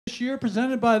year,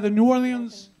 presented by the New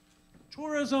Orleans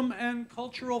Tourism and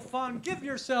Cultural Fund. Give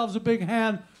yourselves a big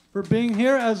hand for being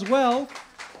here, as well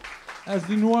as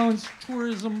the New Orleans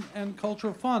Tourism and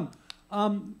Cultural Fund.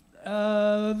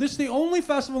 This is the only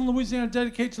festival in Louisiana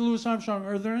dedicated to Louis Armstrong.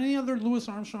 Are there any other Louis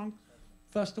Armstrong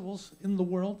festivals in the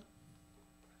world?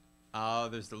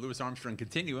 There's the Louis Armstrong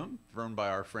Continuum, run by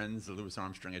our friends, the Louis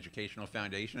Armstrong Educational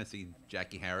Foundation. I see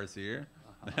Jackie Harris here.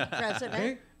 President.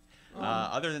 Okay.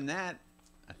 Other than that,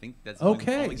 I think that's the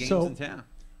only games in town.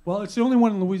 Well, it's the only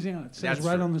one in Louisiana. It says That's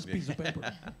right true. on this piece of paper.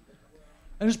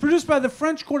 And it's produced by the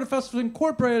French Quarter Festival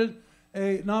Incorporated,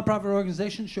 a nonprofit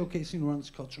organization showcasing New Orleans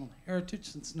cultural heritage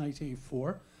since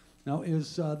 1984. Now,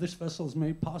 this festival is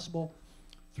made possible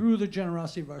through the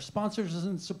generosity of our sponsors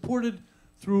and supported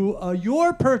through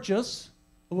your purchase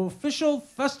of official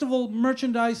festival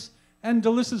merchandise and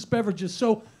delicious beverages.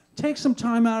 So take some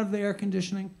time out of the air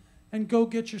conditioning and go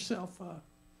get yourself a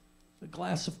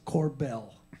glass of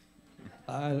Corbel.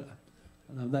 I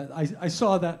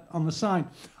saw that on the sign.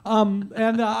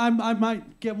 I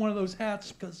might get one of those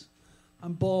hats because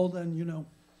I'm bald and,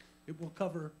 it will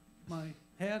cover my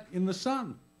head in the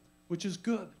sun, which is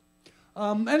good.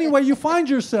 Anyway, you find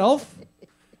yourself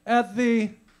at the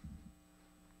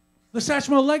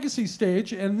Satchmo Legacy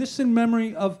stage, and this in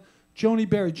memory of Joni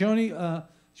Berry. Joni,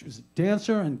 she was a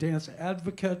dancer and dance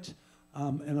advocate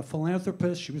and a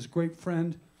philanthropist. She was a great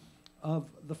friend of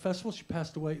the festival. She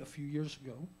passed away a few years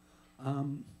ago.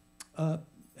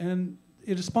 And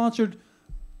it is sponsored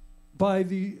by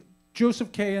the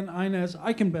Joseph K. and Inez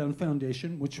Eichenbaum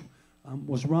Foundation, which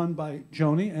was run by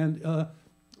Joni. And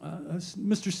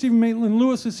Mr. Stephen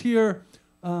Maitland-Lewis is here,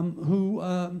 who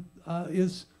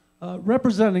is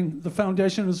representing the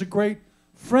foundation, is a great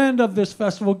friend of this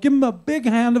festival. Give him a big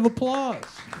hand of applause.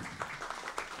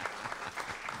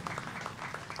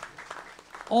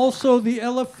 Also, the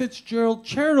Ella Fitzgerald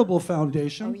Charitable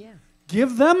Foundation. Oh, yeah.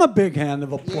 Give them a big hand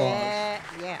of applause.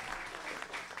 Yeah.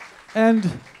 And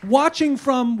watching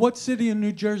from what city in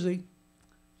New Jersey?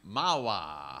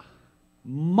 Mawa.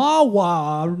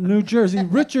 Mawa, New Jersey.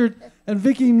 Richard and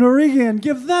Vicky Norigian.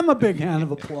 Give them a big hand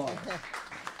of applause.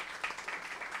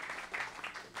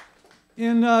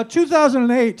 In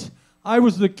 2008, I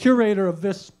was the curator of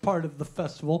this part of the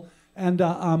festival, and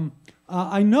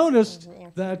I noticed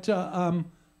that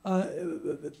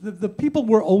the people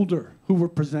were older who were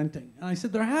presenting. And I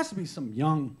said, there has to be some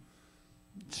young,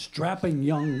 strapping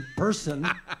young person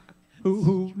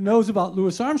who knows about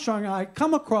Louis Armstrong. And I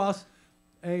come across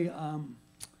a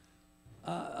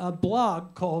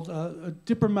blog called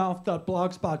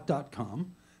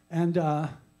dippermouth.blogspot.com, and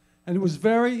it was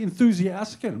very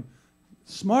enthusiastic and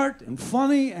smart and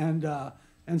funny, and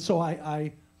so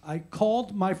I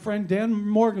called my friend Dan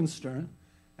Morgenstern,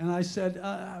 and I said,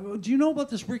 do you know about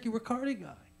this Ricky Riccardi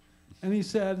guy? And he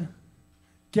said,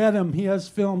 get him. He has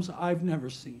films I've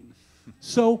never seen.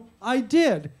 So I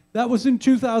did. That was in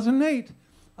 2008.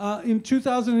 In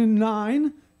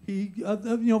 2009,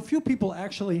 few people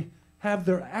actually have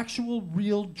their actual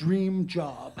real dream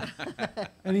job.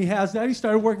 And he has that. He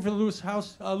started working for the Louis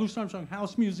Armstrong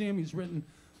House Museum. He's written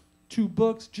 2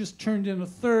 books, just turned in a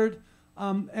 3rd.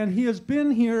 And he has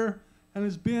been here and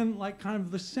has been like kind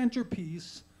of the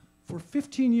centerpiece for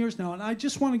 15 years now. And I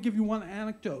just want to give you one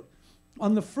anecdote.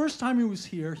 On the first time he was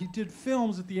here, he did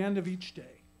films at the end of each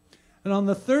day. And on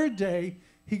the 3rd day,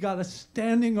 he got a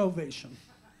standing ovation.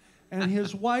 And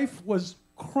his wife was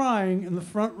crying in the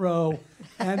front row.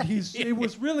 And it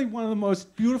was really one of the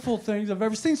most beautiful things I've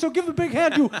ever seen. So give a big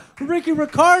hand to Ricky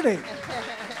Riccardi.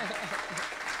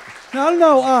 Now, I don't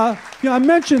know, I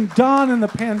mentioned Don in the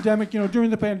pandemic. During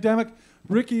the pandemic,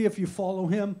 Ricky, if you follow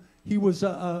him, he was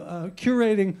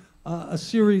curating a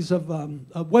series of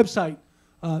a website,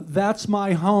 That's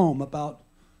My Home, about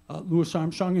Louis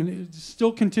Armstrong, and it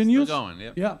still continues. Still going,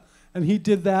 yep. Yeah, and he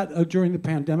did that during the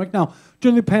pandemic. Now,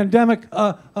 during the pandemic,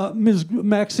 Ms.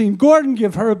 Maxine Gordon,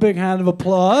 give her a big hand of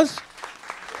applause.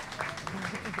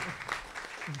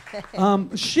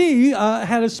 She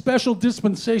had a special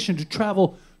dispensation to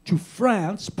travel to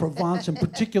France, Provence in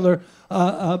particular,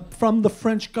 from the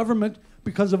French government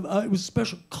because of it was a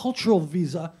special cultural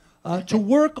visa to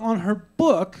work on her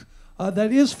book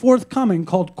that is forthcoming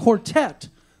called Quartet,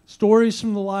 Stories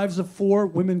from the Lives of 4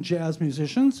 Women Jazz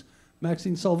Musicians,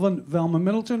 Maxine Sullivan, Velma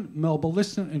Middleton, Melba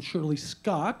Liston, and Shirley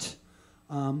Scott.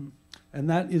 And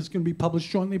that is going to be published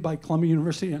jointly by Columbia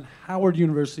University and Howard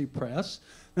University Press.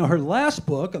 Now, her last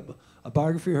book, a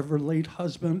biography of her late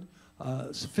husband,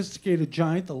 Sophisticated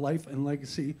Giant, The Life and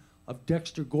Legacy of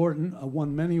Dexter Gordon,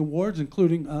 won many awards,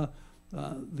 including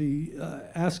the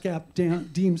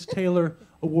ASCAP Deems Taylor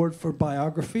Award for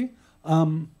Biography.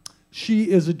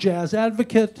 She is a jazz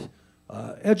advocate,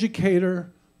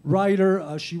 educator,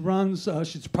 writer.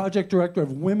 She's project director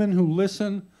of Women Who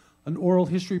Listen, an oral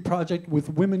history project with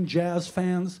women jazz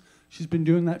fans. She's been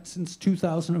doing that since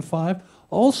 2005.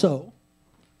 Also,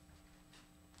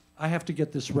 I have to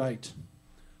get this right.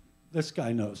 This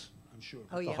guy knows, I'm sure,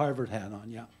 with the Harvard hat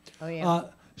on, yeah. Oh, yeah.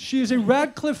 She is a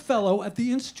Radcliffe Fellow at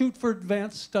the Institute for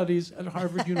Advanced Studies at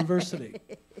Harvard University.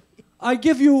 I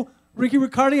give you Ricky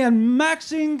Riccardi and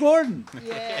Maxine Gordon.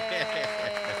 Yay!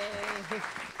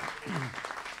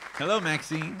 Hello,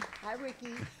 Maxine. Hi,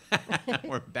 Ricky.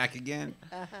 We're back again.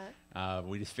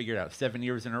 We just figured out 7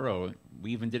 years in a row.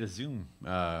 We even did a Zoom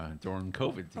during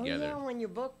COVID together. Oh, yeah, when your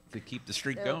book, to keep the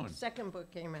streak going. the second book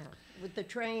came out with the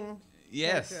train.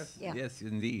 Yes, Yeah. yes,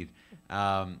 indeed.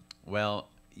 Well,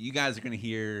 you guys are going to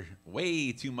hear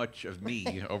way too much of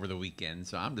me over the weekend,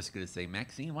 so I'm just going to say,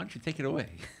 Maxine, why don't you take it away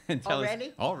and tell Already?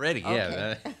 us already?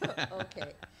 Yeah. Okay.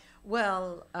 Okay.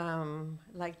 Well, I'd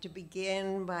like to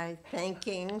begin by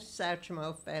thanking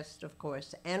Satchmo Fest, of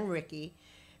course, and Ricky,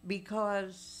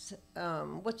 because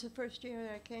what's the first year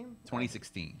I came?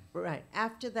 2016. Right.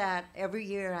 After that, every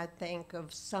year I think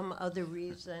of some other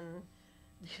reason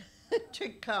to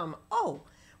come. Oh,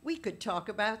 we could talk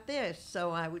about this.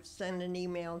 So I would send an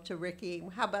email to Ricky,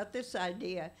 how about this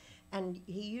idea? And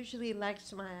he usually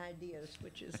likes my ideas,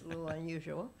 which is a little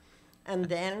unusual. And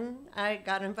then I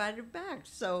got invited back.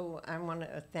 So I want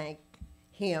to thank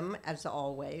him, as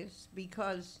always,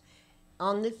 because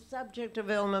on this subject of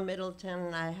Velma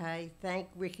Middleton, I thank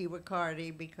Ricky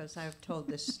Riccardi because I've told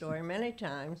this story many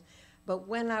times. But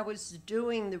when I was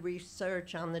doing the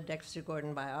research on the Dexter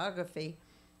Gordon biography,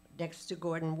 Dexter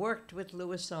Gordon worked with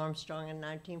Louis Armstrong in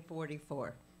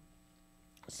 1944.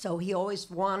 So he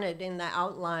always wanted in the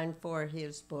outline for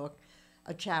his book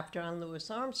a chapter on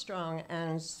Louis Armstrong,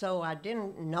 and so I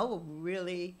didn't know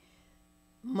really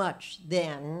much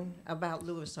then about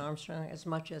Louis Armstrong as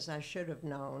much as I should have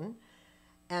known.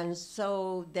 And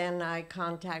so then I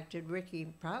contacted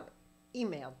Ricky,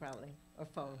 email probably, or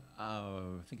phone. I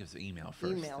think it was email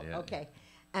first. Email, yeah. okay.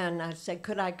 And I said,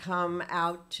 could I come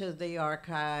out to the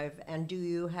archive, and do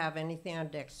you have anything on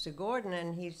Dexter Gordon?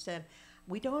 And he said,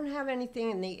 we don't have anything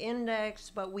in the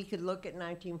index, but we could look at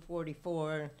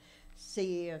 1944,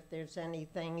 see if there's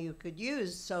anything you could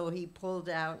use. So he pulled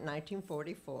out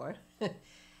 1944,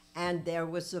 and there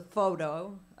was a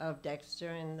photo of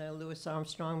Dexter in the Louis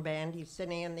Armstrong band. He's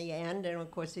sitting in the end, and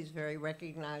of course he's very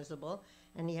recognizable,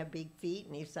 and he had big feet,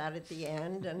 and he sat at the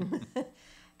end, and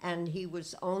and he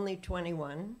was only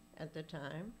 21 at the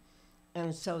time.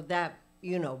 And so that,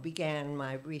 began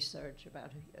my research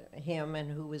about him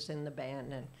and who was in the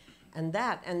band and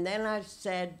that. And then I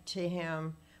said to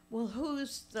him, well,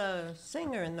 who's the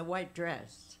singer in the white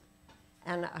dress?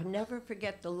 And I never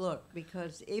forget the look,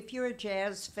 because if you're a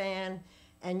jazz fan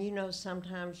and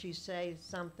sometimes you say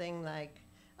something like,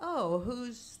 oh,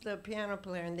 who's the piano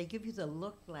player? And they give you the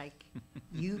look like,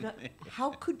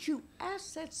 how could you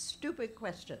ask that stupid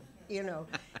question?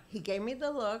 He gave me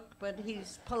the look, but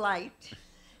he's polite.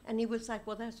 And he was like,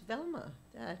 well, that's Velma.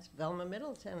 That's Velma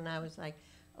Middleton. And I was like,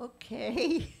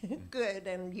 okay, good.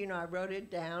 And, I wrote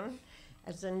it down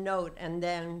as a note. And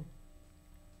then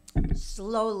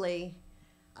slowly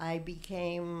I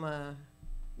became,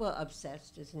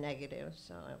 obsessed is negative,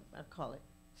 so I call it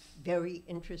very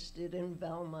interested in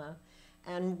Velma.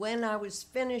 And when I was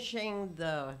finishing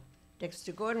the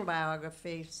Dexter Gordon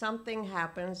biography, something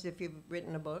happens, if you've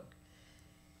written a book,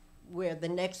 where the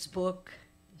next book,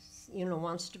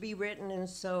 wants to be written. And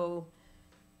so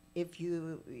if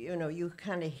you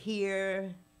kind of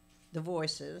hear the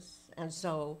voices. And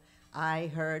so I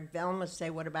heard Velma say,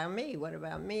 what about me? What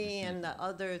about me? And the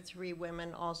other three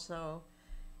women also,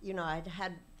 I'd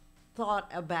had thought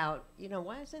about,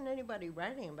 why isn't anybody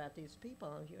writing about these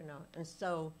people, And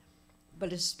so,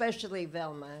 but especially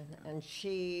Velma, and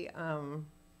she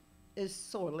is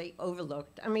sorely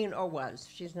overlooked. Or was.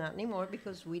 She's not anymore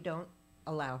because we don't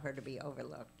allow her to be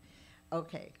overlooked.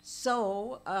 Okay,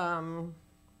 so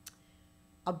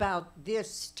about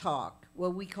this talk,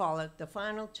 well, we call it the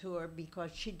final tour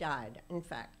because she died, in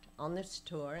fact, on this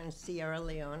tour in Sierra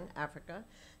Leone, Africa.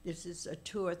 This is a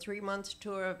tour, 3-month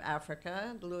tour of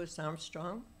Africa, Louis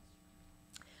Armstrong.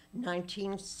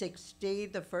 1960,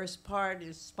 the first part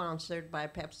is sponsored by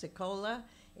Pepsi Cola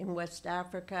in West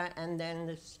Africa, and then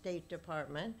the State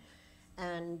Department.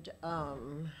 And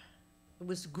it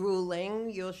was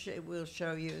grueling. We'll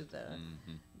show you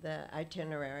the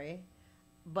itinerary.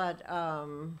 But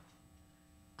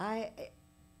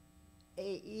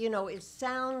it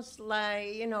sounds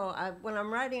like, when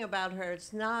I'm writing about her,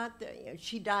 it's not,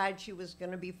 she died, she was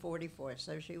going to be 44,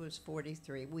 so she was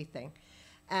 43, we think.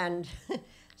 And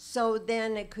so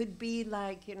then it could be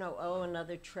like, you know, oh,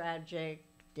 another tragic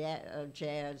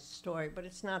jazz story, but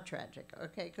it's not tragic,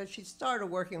 okay? Because she started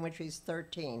working when she was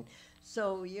 13.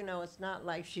 So, you know, it's not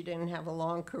like she didn't have a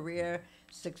long career,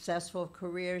 successful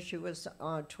career. She was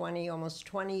almost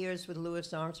 20 years with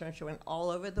Louis Armstrong. She went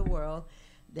all over the world.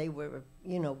 They were,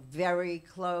 you know, very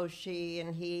close. She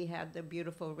and he had the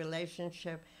beautiful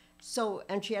relationship. So,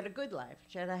 and she had a good life.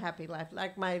 She had a happy life.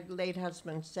 Like my late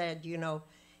husband said, you know,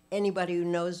 anybody who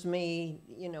knows me,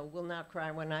 you know, will not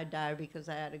cry when I die because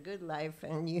I had a good life.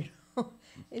 And, you know,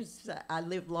 I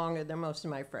lived longer than most of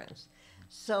my friends.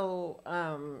 So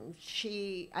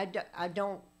I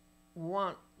don't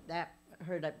want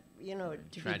her to, you know,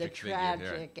 to be the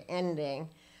tragic ending.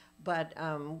 But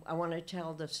I want to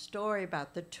tell the story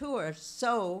about the tour.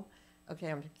 So, okay,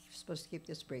 I'm supposed to keep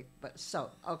this brief. But so,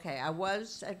 okay, I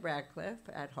was at Radcliffe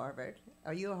at Harvard.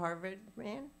 Are you a Harvard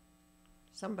man?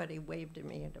 Somebody waved at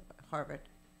me at Harvard.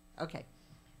 Okay.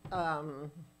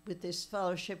 With this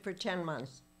fellowship for 10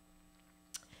 months.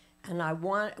 And I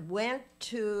went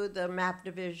to the map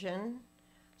division.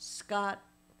 Scott,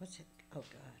 what's it? Oh,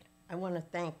 God. I want to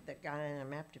thank the guy in the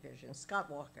map division,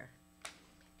 Scott Walker.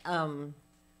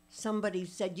 Somebody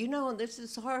said, you know, this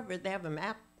is Harvard. They have a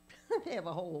map. They have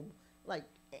a whole, like,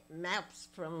 maps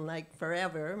from, like,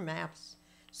 forever, maps.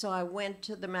 So I went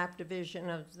to the map division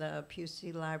of the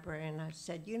Pusey Library, and I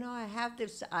said, you know, I have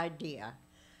this idea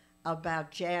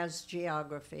about jazz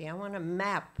geography. I want to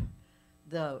map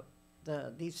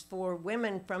these 4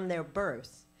 women from their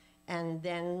birth, and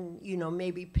then, you know,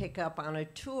 maybe pick up on a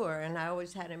tour. And I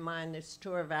always had in mind this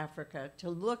tour of Africa to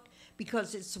look,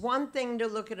 because it's one thing to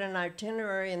look at an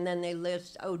itinerary and then they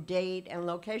list, oh, date and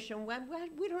location. Well,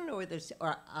 we don't know where this,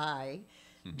 or I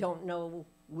don't know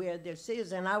where this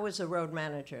is. And I was a road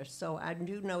manager, so I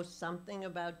do know something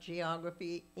about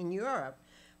geography in Europe.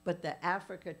 But the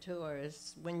Africa tour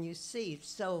is when you see.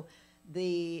 So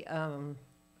the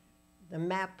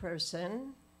map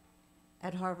person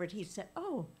at Harvard, he said,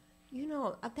 oh, you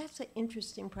know, that's an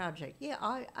interesting project. Yeah,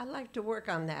 I like to work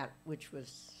on that, which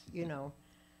was, you know,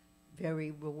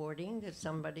 very rewarding that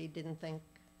somebody didn't think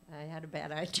I had a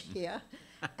bad idea.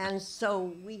 And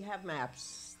so we have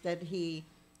maps that he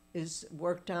is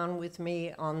worked on with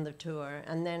me on the tour.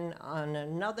 And then on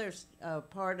another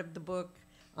part of the book,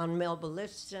 on Melba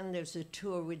Liston, there's a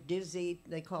tour with Dizzy,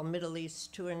 they call Middle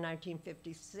East Tour in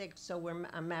 1956, so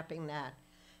I'm mapping that.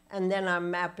 And then I'm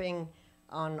mapping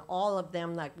on all of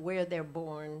them, like where they're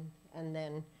born, and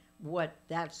then what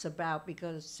that's about,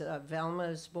 because Velma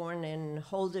is born in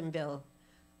Holdenville,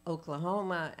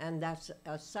 Oklahoma, and that's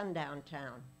a sundown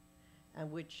town.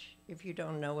 And which, if you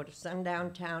don't know what a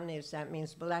sundown town is, that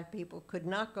means black people could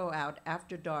not go out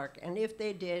after dark, and if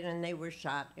they did and they were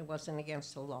shot, it wasn't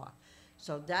against the law.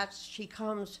 So she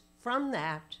comes from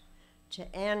that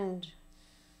to end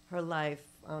her life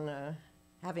on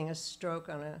having a stroke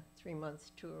on a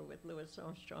 3-month tour with Louis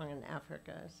Armstrong in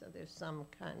Africa. So there's some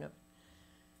kind of,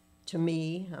 to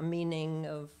me, a meaning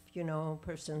of, you know, a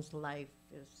person's life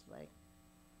is like,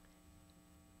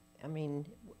 I mean,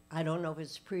 I don't know if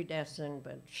it's predestined,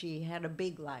 but she had a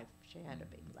big life. She had a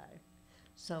big life.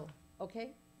 So,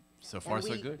 okay? So far,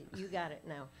 so good. You got it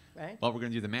now, right? Well, we're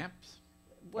going to do the maps.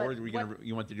 Or are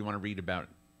you want to read about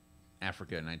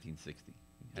Africa in 1960?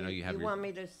 I know you have. You want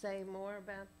me to say more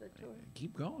about the tour?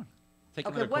 Keep going. Take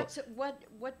okay.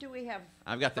 What do we have?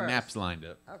 I've got first? The maps lined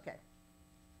up. Okay.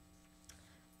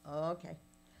 Okay.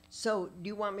 So, do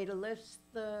you want me to list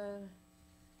the?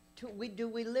 Do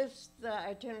we list the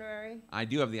itinerary? I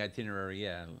do have the itinerary.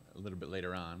 Yeah, a little bit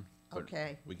later on.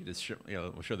 Okay. We could just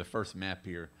we'll show the first map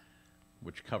here,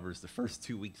 which covers the first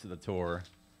 2 weeks of the tour.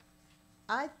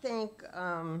 I think,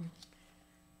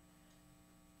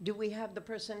 do we have the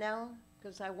personnel?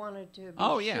 Because I wanted to be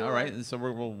Oh, yeah, sure. all right. So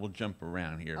we'll jump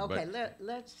around here. Okay, but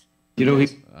let's... You know,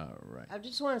 all right. I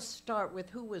just want to start with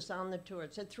who was on the tour.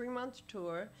 It's a 3-month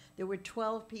tour. There were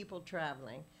 12 people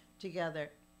traveling together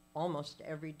almost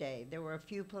every day. There were a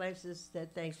few places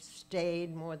that they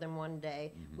stayed more than one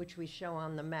day, which we show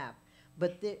on the map.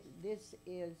 But this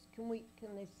is... Can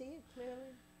they see it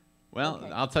clearly? Well,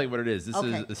 okay. I'll tell you what it is. This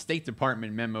is a State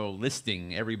Department memo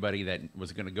listing everybody that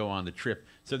was going to go on the trip.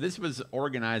 So this was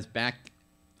organized back,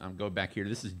 go back here.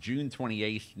 This is June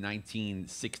 28th,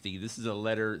 1960. This is a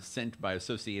letter sent by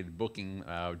Associated Booking,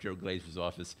 Joe Glazer's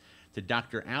office, to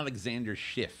Dr. Alexander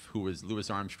Schiff, who was Louis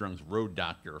Armstrong's road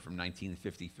doctor from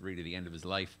 1953 to the end of his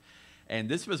life. And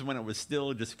this was when it was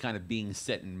still just kind of being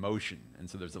set in motion. And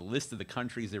so there's a list of the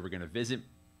countries they were going to visit.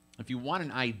 If you want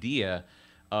an idea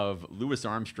of Louis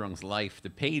Armstrong's life, the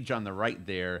page on the right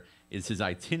there is his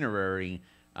itinerary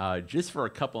just for a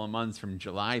couple of months from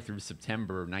July through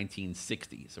September of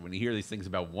 1960. So when you hear these things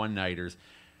about one-nighters,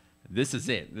 this is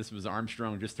it. This was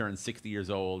Armstrong, just turned 60 years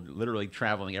old, literally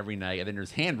traveling every night. And then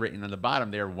there's handwritten on the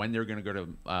bottom there when they're going to go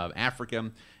to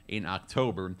Africa in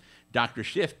October. Dr.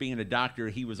 Schiff, being a doctor,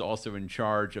 he was also in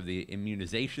charge of the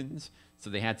immunizations. So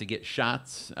they had to get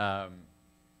shots,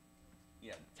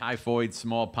 typhoid,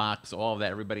 smallpox, all of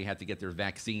that. Everybody had to get their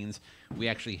vaccines. We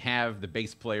actually have the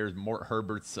bass player's, Mort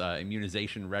Herbert's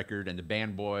immunization record, and the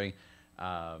band boy,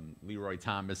 Leroy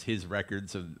Thomas, his record.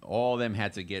 So all of them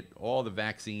had to get all the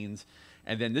vaccines.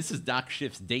 And then this is Doc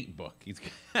Schiff's date book. He's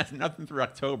got nothing through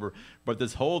October, but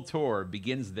this whole tour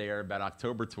begins there about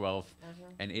October 12th,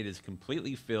 and it is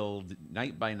completely filled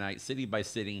night by night, city by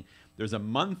city. There's a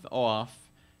month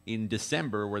off in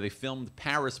December where they filmed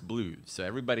Paris Blues. So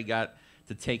everybody got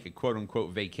to take a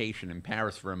quote-unquote vacation in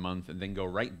Paris for a month and then go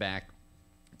right back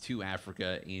to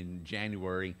Africa in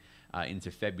January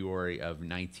into February of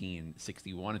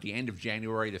 1961. At the end of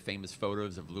January, the famous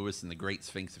photos of Louis and the Great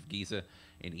Sphinx of Giza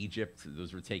in Egypt,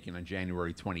 those were taken on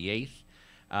January 28th.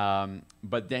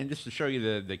 But then just to show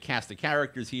you the cast of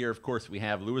characters here, of course, we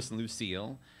have Louis and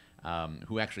Lucille,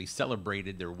 who actually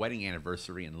celebrated their wedding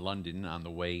anniversary in London on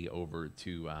the way over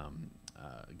to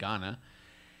Ghana.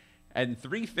 And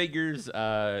three figures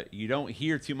you don't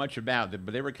hear too much about,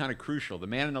 but they were kind of crucial. The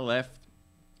man on the left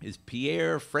is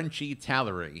Pierre Frenchy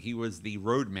Talleyrand. He was the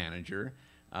road manager,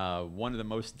 one of the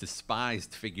most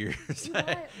despised figures.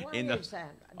 Why is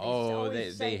that?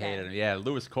 They hated him. Yeah,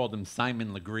 Louis called him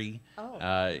Simon Legree.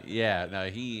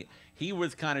 He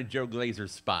was kind of Joe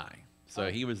Glazer's spy. So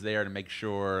he was there to make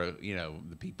sure,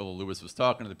 the people Louis was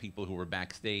talking to, the people who were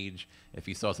backstage. If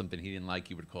he saw something he didn't like,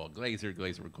 he would call Glazer.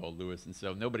 Glazer would call Louis. And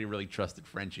so nobody really trusted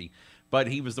Frenchy. But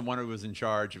he was the one who was in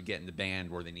charge of getting the band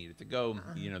where they needed to go,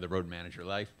 the road manager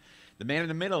life. The man in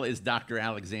the middle is Dr.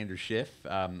 Alexander Schiff.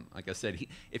 Like I said,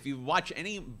 if you watch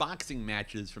any boxing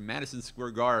matches from Madison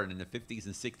Square Garden in the 50s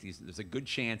and 60s, there's a good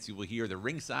chance you will hear the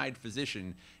ringside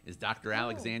physician is Dr.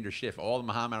 Alexander Schiff. All the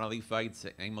Muhammad Ali fights,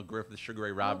 Emil Griffith, Sugar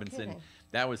Ray Robinson,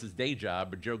 that was his day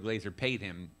job, but Joe Glazer paid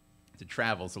him to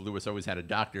travel, so Louis always had a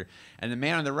doctor. And the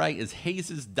man on the right is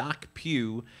Hayes's Doc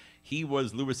Pugh. He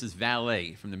was Louis's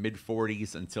valet from the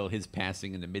mid-40s until his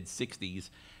passing in the mid-60s.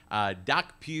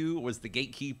 Doc Pugh was the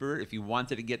gatekeeper. If you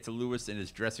wanted to get to Louis in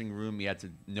his dressing room, you had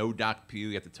to know Doc Pugh.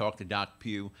 You had to talk to Doc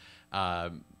Pugh.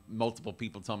 Multiple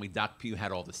people told me Doc Pugh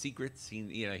had all the secrets.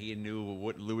 He knew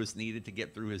what Louis needed to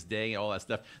get through his day, all that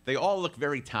stuff. They all look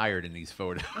very tired in these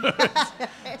photos.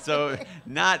 So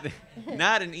not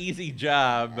an easy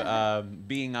job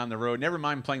being on the road. Never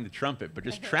mind playing the trumpet, but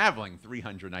just traveling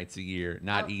 300 nights a year,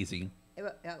 not easy.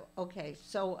 Okay,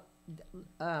 so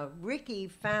Ricky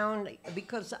found,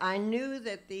 because I knew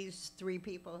that these three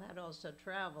people had also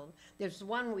traveled. There's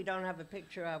one we don't have a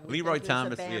picture of. Leroy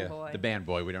Thomas, the band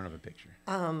boy. We don't have a picture.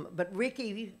 But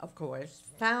Ricky, of course,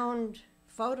 found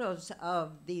photos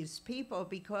of these people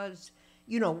because,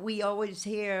 we always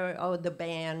hear, the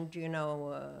band,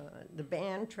 the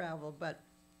band traveled, but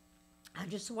I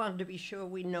just wanted to be sure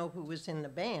we know who was in the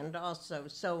band also.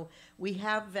 So we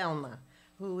have Velma,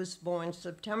 who was born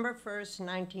September 1st,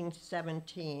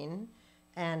 1917,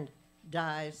 and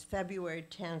dies February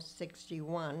 10th,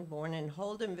 61, born in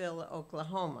Holdenville,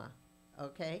 Oklahoma,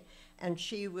 okay? And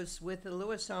she was with the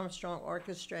Louis Armstrong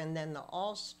Orchestra and then the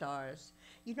All Stars.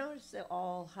 You notice they're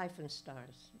all hyphen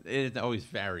stars. It always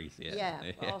varies, yeah.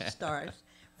 Yeah, All Stars,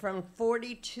 from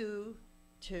 42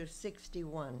 to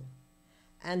 61.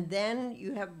 And then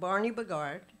you have Barney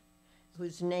Bogart,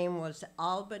 whose name was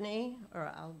Albany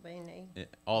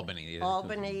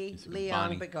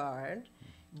Leone Bogart,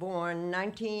 born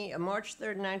March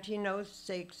 3rd,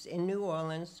 1906 in New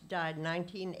Orleans, died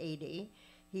 1980.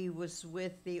 He was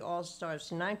with the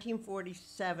All-Stars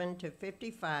 1947 to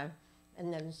 55,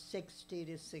 and then 60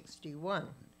 to 61.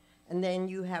 And then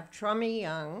you have Trummy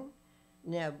Young,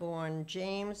 born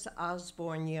James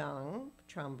Osborne Young,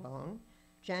 trombone,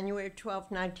 January 12,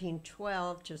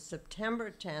 1912 to September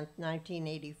 10,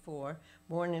 1984,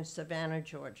 born in Savannah,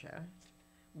 Georgia,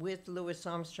 with Louis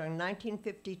Armstrong,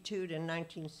 1952 to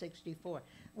 1964.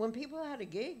 When people had a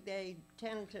gig, they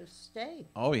tend to stay.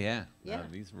 Oh, yeah. Yeah.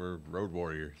 These were road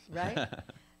warriors. Right?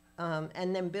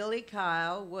 And then Billy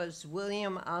Kyle was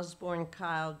William Osborne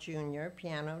Kyle, Jr.,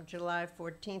 piano, July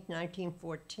 14,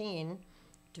 1914,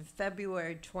 to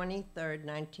February 23rd,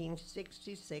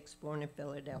 1966, born in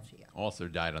Philadelphia. Also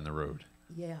died on the road.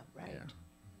 Yeah, right.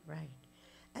 Right.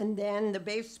 And then the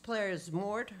bass player is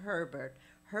Mort Herbert.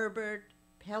 Herbert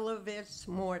Pelovis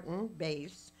Morton,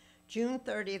 bass, June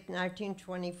 30th,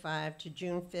 1925 to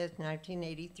June 5th,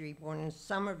 1983, born in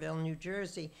Somerville, New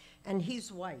Jersey. And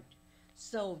he's white.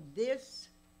 So this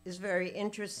is very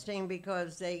interesting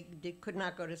because they could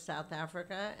not go to South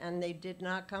Africa, and they did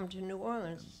not come to New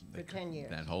Orleans for 10 years.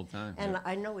 That whole time. And yeah.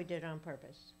 I know we did it on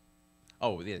purpose.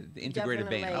 Oh, the integrated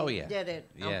band. Oh, yeah. Did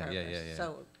it on purpose. Yeah.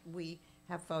 So we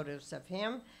have photos of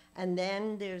him. And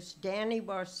then there's Danny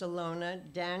Barcelona,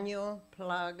 Daniel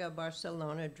Plaga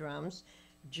Barcelona drums,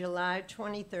 July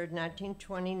 23rd,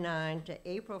 1929 to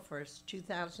April 1st,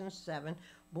 2007,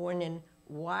 born in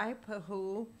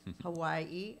Waipahu,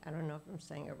 Hawaii. I don't know if I'm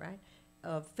saying it right.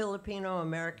 Of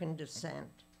Filipino-American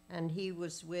descent. And he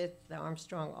was with the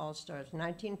Armstrong All Stars,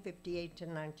 1958 to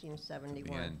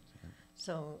 1971.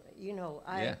 So, you know,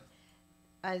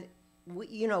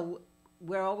 you know,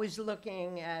 we're always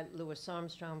looking at Louis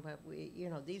Armstrong, but you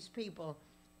know, these people,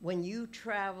 when you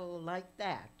travel like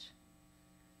that,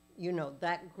 you know,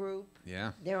 that group,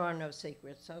 there are no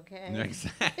secrets, okay?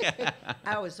 Exactly.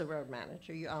 I was the road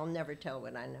manager. I'll never tell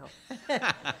what I know.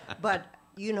 But,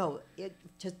 you know,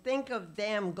 to think of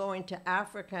them going to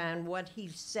Africa and what he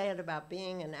said about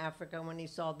being in Africa when he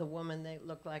saw the woman that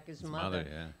looked like his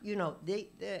mother, you know,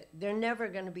 they're never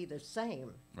going to be the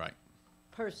same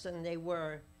person they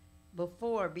were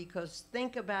before, because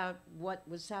think about what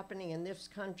was happening in this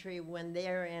country when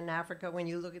they're in Africa. When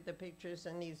you look at the pictures,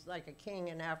 and he's like a king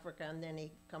in Africa, and then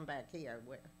he come back here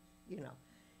where, you know,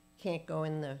 can't go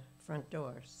in the front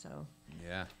door. So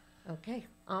okay,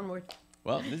 onward.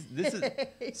 Well, this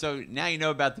is so now you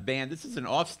know about the band. This is an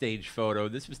offstage photo.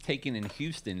 This was taken in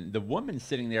Houston. The woman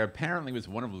sitting there apparently was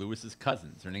one of Louis's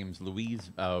cousins. Her name's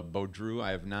Louise Baudru.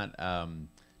 I have not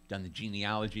done the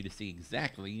genealogy to see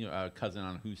exactly cousin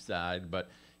on whose side, but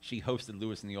she hosted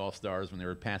Louis and the All Stars when they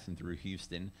were passing through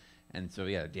Houston. And so,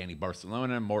 yeah, Danny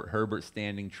Barcelona, Mort Herbert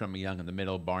standing, Trummy Young in the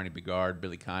middle, Barney Bigard,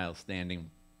 Billy Kyle standing,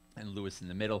 and Louis in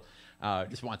the middle.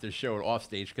 Just wanted to show it off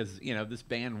stage because, you know, this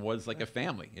band was like a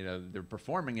family. You know, they're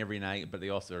performing every night, but they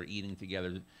also are eating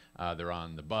together. They're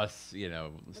on the bus, you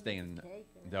know, staying.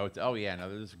 Oh, yeah, no,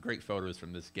 there's great photos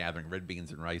from this gathering, red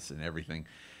beans and rice and everything.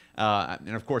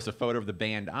 And, of course, a photo of the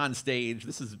band on stage.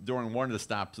 This is during one of the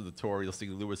stops of the tour. You'll see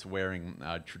Louis wearing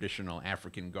traditional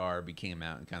African garb. He came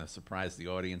out and kind of surprised the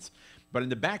audience. But in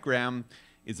the background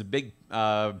is a big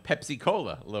Pepsi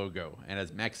Cola logo. And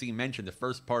as Maxine mentioned, the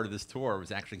first part of this tour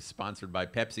was actually sponsored by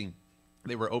Pepsi.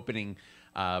 They were opening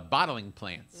bottling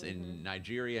plants in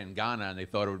Nigeria and Ghana, and they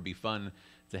thought it would be fun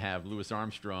to have Louis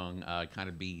Armstrong kind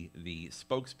of be the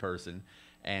spokesperson.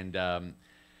 And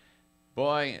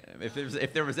boy,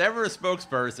 if there was ever a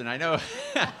spokesperson, I know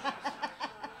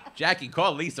Jackie,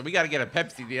 call Lisa. We got to get a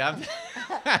Pepsi deal.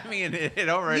 I mean, it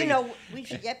already. You know, we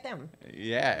should get them.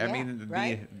 Yeah, I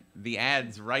mean, the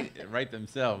ads write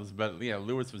themselves. But you know,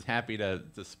 Louis was happy to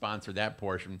sponsor that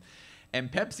portion,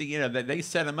 and Pepsi, you know, they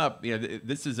set him up. You know,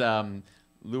 this is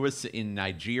Louis in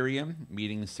Nigeria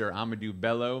meeting Sir Amadou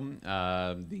Bello,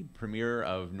 the premier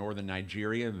of northern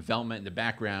Nigeria. Velma in the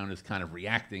background is kind of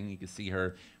reacting. You can see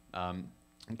her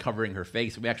covering her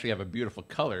face. We actually have a beautiful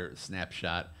color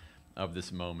snapshot of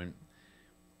this moment.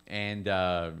 And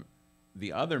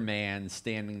the other man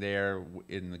standing there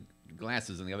in the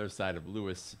glasses on the other side of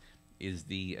Louis is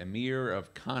the Emir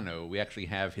of Kano. We actually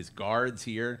have his guards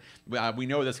here. We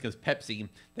know this because Pepsi,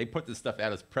 they put this stuff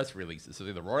out as press releases. So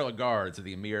they're the royal guards of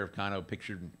the Emir of Kano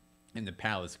pictured in the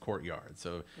palace courtyard.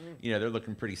 So, you know, they're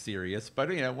looking pretty serious.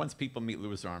 But, you know, once people meet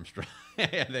Louis Armstrong,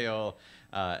 they all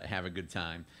have a good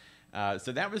time.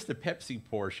 So that was the Pepsi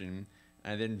portion.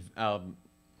 And then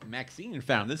Maxine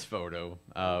found this photo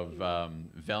of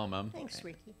Velma. Thanks,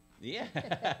 Ricky. Yeah.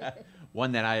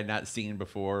 One that I had not seen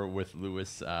before with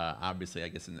Louis, obviously, I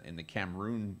guess, in the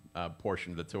Cameroon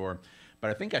portion of the tour. But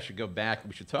I think I should go back.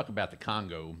 We should talk about the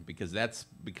Congo because that's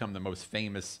become the most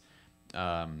famous.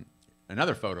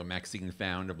 Another photo Maxine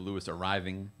found of Louis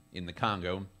arriving in the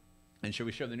Congo. And should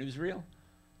we show the newsreel?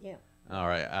 Yeah. All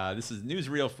right. This is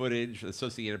newsreel footage,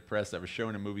 Associated Press, that was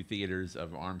shown in movie theaters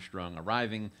of Armstrong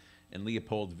arriving in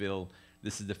Leopoldville.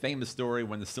 This is the famous story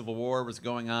when the Civil War was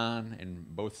going on and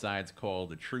both sides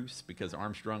called a truce because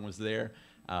Armstrong was there.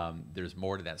 There's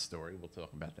more to that story. We'll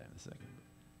talk about that in a second.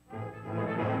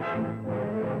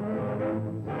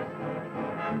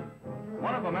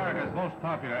 One of America's most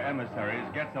popular emissaries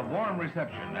gets a warm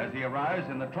reception as he arrives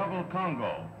in the troubled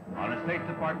Congo on a State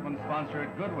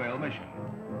Department-sponsored goodwill mission.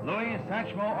 Louis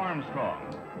Satchmo Armstrong,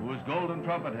 whose golden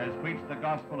trumpet has preached the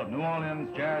gospel of New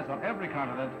Orleans jazz on every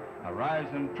continent,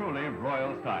 arrives in truly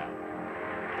royal style.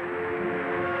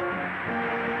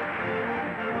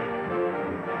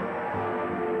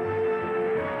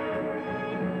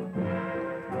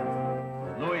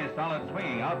 Louis' solid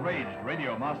swinging outraged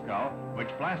Radio Moscow, which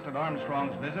blasted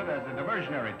Armstrong's visit as a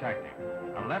diversionary tactic,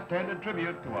 a left-handed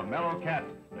tribute to a mellow cat,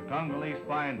 the the Congolese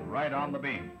find right on the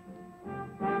beam.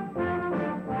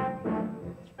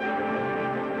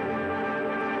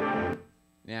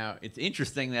 Now, it's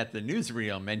interesting that the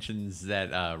newsreel mentions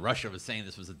that Russia was saying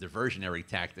this was a diversionary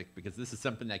tactic, because this is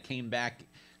something that came back.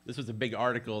 This was a big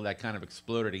article that kind of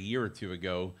exploded a year or two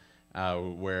ago,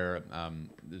 where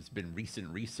there's been recent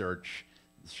research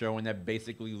showing that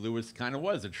basically Louis kind of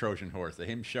was a Trojan horse. That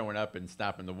him showing up and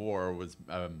stopping the war was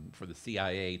for the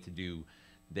CIA to do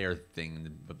their thing,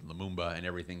 with Lumumba and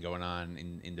everything going on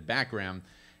in the background.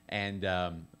 And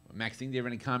Maxine, do you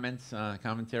have any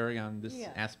commentary on this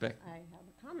aspect? I have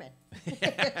a comment.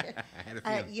 I had a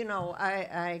feeling. You know,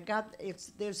 I got,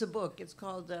 there's a book, it's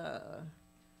called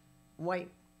White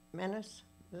Menace.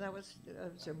 That was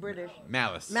it's a British.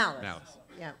 Malice.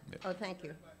 Yeah. Oh, thank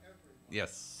you.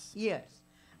 Yes. Yes.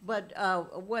 But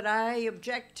what I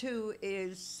object to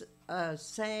is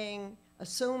assuming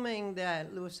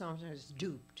that Louis Armstrong is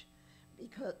duped,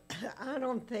 because I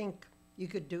don't think you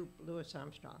could dupe Louis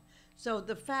Armstrong. So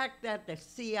the fact that the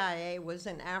CIA was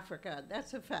in Africa,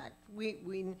 that's a fact.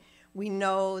 We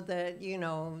know that, you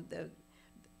know,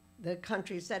 the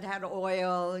countries that had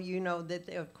oil, you know, that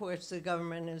of course the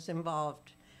government is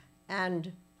involved.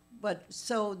 But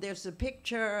so there's a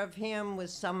picture of him with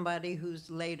somebody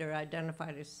who's later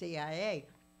identified as CIA.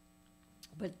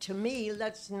 But to me,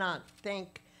 let's not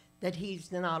think that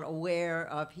he's not aware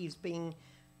of he's being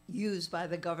used by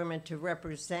the government to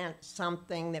represent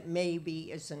something that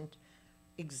maybe isn't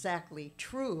exactly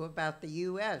true about the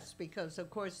U.S., because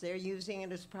of course they're using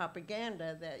it as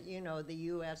propaganda that, you know, the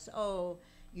U.S.,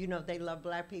 you know, they love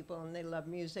black people and they love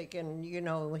music, and, you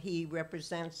know, he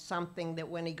represents something that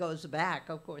when he goes back,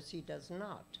 of course, he does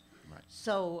not. Right.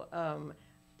 So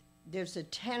there's a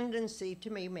tendency to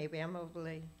me, maybe I'm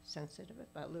overly sensitive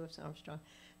about Louis Armstrong,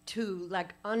 to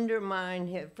like undermine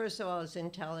his, first of all, his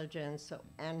intelligence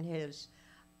and his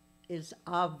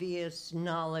obvious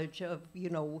knowledge of, you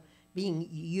know, being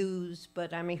used,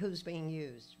 but I mean, who's being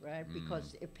used, right?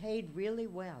 Because it paid really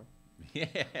well. Yeah.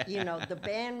 You know, the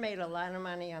band made a lot of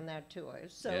money on that tour.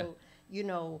 So, you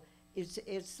know,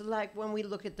 it's like when we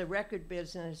look at the record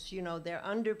business, you know, they're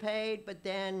underpaid, but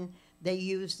then they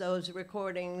use those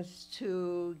recordings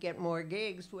to get more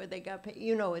gigs where they got paid.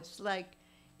 You know, it's like,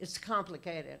 it's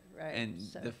complicated, right? And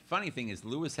the funny thing is,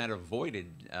 Louis had avoided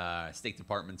State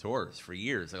Department tours for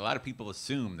years. A lot of people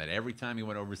assume that every time he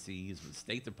went overseas was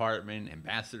State Department,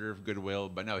 ambassador of goodwill,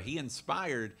 but no, he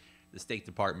inspired the State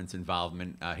Department's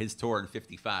involvement. His tour in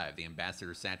 '55, the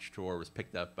Ambassador Satch tour, was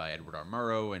picked up by Edward R.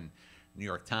 Murrow and New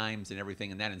York Times and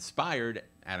everything, and that inspired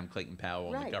Adam Clayton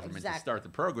Powell and the government to start the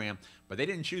program. But they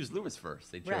didn't choose Louis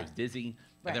first. They chose Dizzy,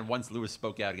 and then once Louis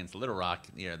spoke out against Little Rock,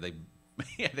 you know, they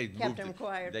they kept him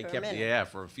quiet they for kept, a minute. Yeah,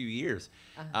 for a few years.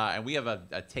 And we have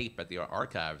a tape at the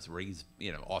archives where he's,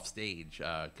 you know, off stage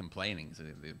complaining. So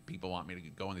the people want me to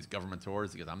go on these government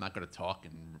tours because I'm not going to talk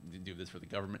and do this for the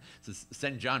government. So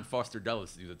send John Foster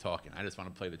Dulles to do the talking. I just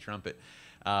want to play the trumpet.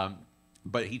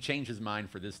 But he changed his mind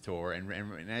for this tour,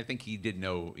 and I think he did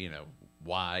know, you know,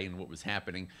 why and what was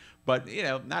happening. But, you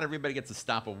know, not everybody gets to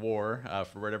stop a war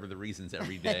for whatever the reasons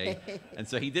every day. And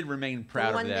so he did remain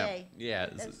proud of that. Day. Yeah.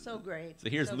 That's so great.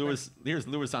 So here's Louis. Here's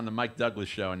Louis on the Mike Douglas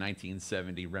show in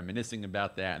 1970, reminiscing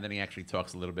about that, and then he actually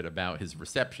talks a little bit about his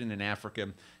reception in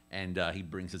Africa, and he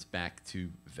brings us back to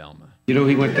Velma. You know,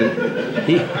 he went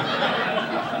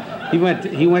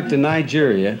to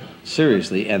Nigeria,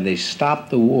 seriously, and they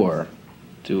stopped the war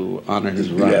to honor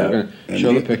his right. Yeah.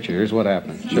 Show the picture. Here's what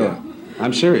happened. Sure. Yeah.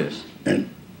 I'm serious. And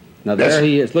now there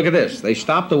he is. Look at this. They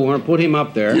stopped the war and put him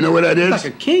up there. You know what that is? Like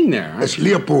a king there. That's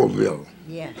Leopoldville.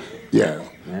 Yeah. Yeah.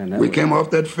 Man, we came off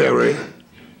that ferry,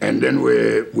 and then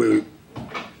we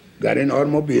got in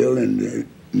automobile, and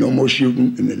no more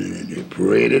shooting, and then they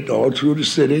paraded all through the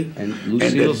city. And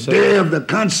the day of the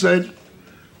concert,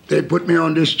 they put me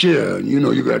on this chair. And you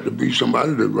know, you got to be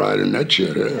somebody to ride in that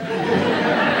chair there.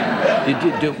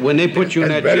 When they put you in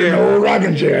that chair, an old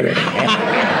rocking chair there.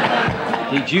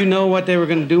 Did you know what they were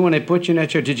going to do when they put you in that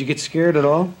chair? Did you get scared at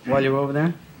all while you were over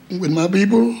there? With my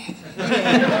people? All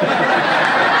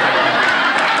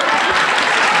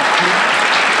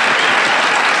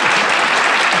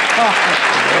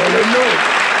they know.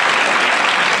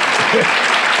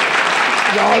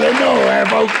 All they know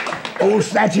about old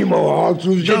Satchmo all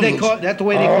through the jungle. Did they call that the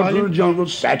way they call you? All through the jungle,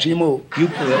 Satchmo.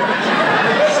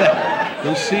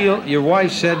 Lucille, your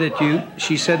wife said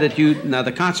that you, now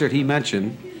the concert he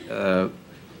mentioned,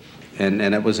 and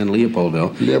it was in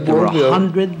Leopoldville. There were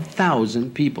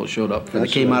 100,000 people showed up. They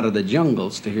came out of the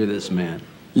jungles to hear this man.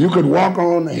 You could walk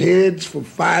on the heads for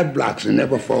 5 blocks and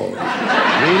never fall. Really?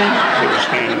 They were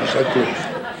standing so close.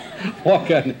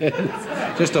 Walk on heads.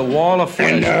 Just a wall of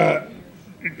flesh.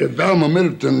 And Velma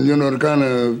Middleton, you know, the kind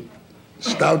of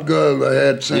stout girl I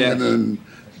had singing and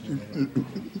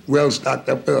well stocked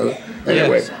up.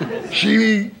 Anyway,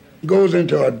 she goes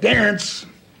into a dance,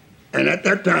 and at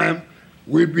that time,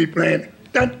 we'd be playing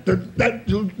and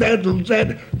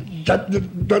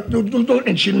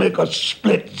she'd make a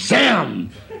split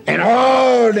zam. And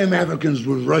all them Africans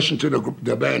was rushing to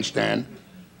the bandstand.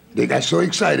 They got so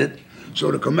excited,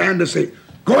 so the commander said,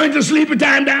 "Go into sleepy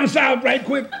time down south right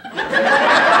quick."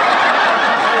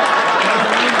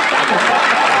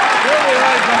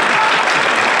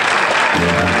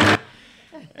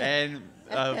 And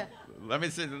let me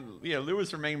say,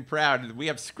 Louis remained proud. We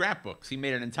have scrapbooks. He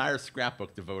made an entire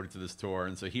scrapbook devoted to this tour.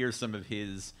 And so here's some of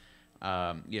his,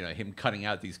 him cutting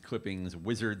out these clippings.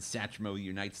 Wizard Satchmo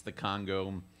unites the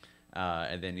Congo.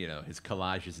 And then, his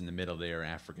collages in the middle there,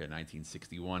 Africa,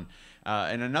 1961.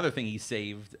 And another thing he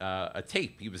saved, a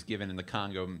tape he was given in the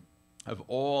Congo of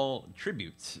all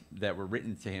tributes that were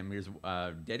written to him. Here's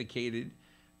dedicated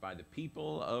by the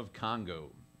people of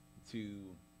Congo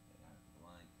to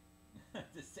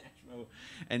Satchmo.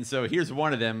 And so here's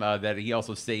one of them that he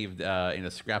also saved in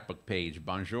a scrapbook page.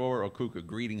 Bonjour, Okuka,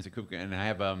 greetings, Okuka. And I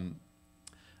have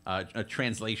a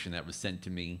translation that was sent to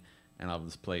me. And I'll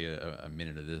just play a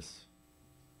minute of this.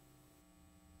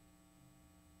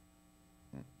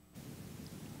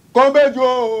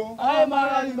 Kombejo,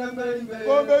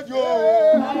 Kombejo,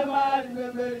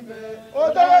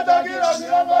 Otawatakira,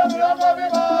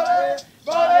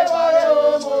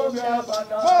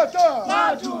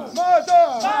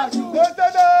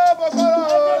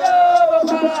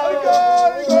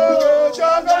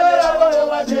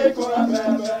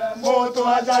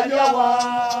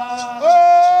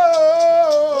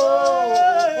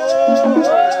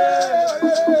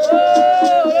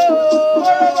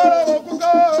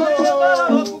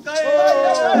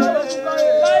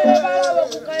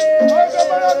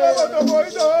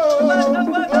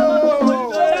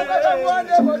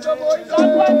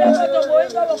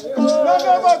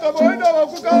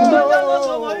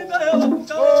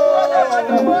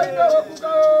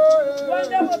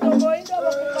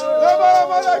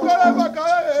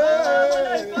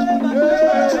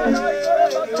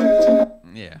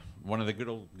 Yeah, one of the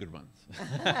good ones.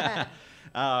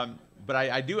 But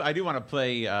I do want to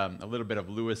play a little bit of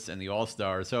Louis and the All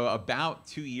Stars. So about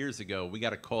 2 years ago, we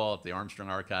got a call at the Armstrong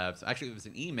Archives. Actually, it was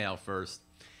an email first.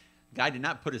 Guy did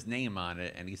not put his name on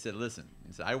it, and he said, "Listen,"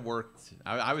 he said, I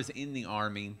was in the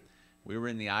Army. We were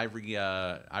in the Ivory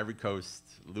Coast.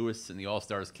 Louis and the All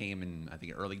Stars came in, I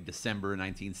think, early December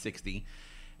 1960,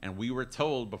 and we were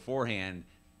told beforehand,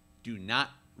 do not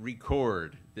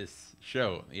record this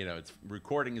show.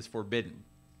 Recording is forbidden.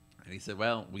 And he said,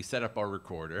 well, we set up our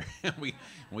recorder.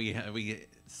 we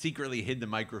secretly hid the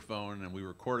microphone, and we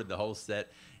recorded the whole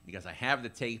set. He goes, I have the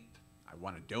tape. I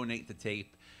want to donate the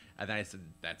tape. And then I said,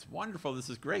 that's wonderful. This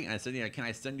is great. And I said, can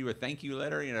I send you a thank you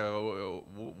letter?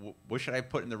 What should I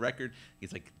put in the record?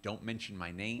 He's like, don't mention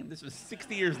my name. This was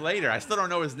 60 years later. I still don't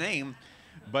know his name.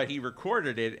 But he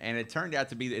recorded it, and it turned out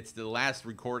to be, it's the last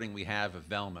recording we have of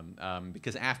Velma.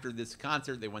 Because after this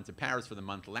concert, they went to Paris for the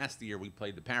month. Last year, we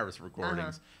played the Paris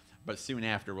recordings. But soon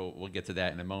after, we'll get to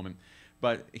that in a moment.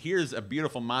 But here's a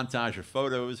beautiful montage of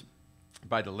photos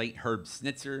by the late Herb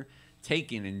Snitzer,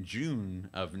 taken in June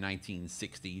of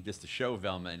 1960, just to show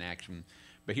Velma in action.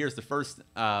 But here's the first,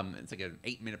 it's like an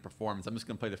 8-minute performance. I'm just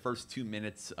going to play the first 2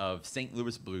 minutes of St.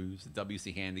 Louis Blues, the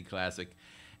W.C. Handy classic.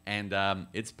 And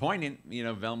it's poignant,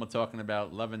 Velma talking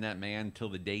about loving that man till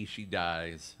the day she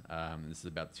dies. This is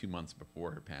about 2 months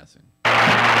before her passing.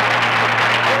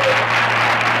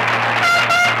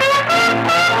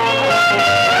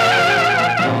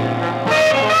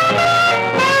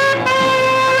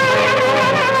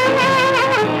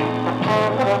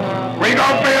 We're going to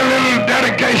pay a little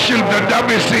dedication to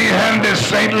W.C. Handy's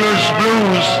St. Louis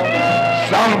Blues,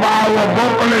 sung by our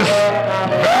vocalist,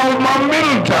 Velma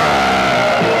Middleton.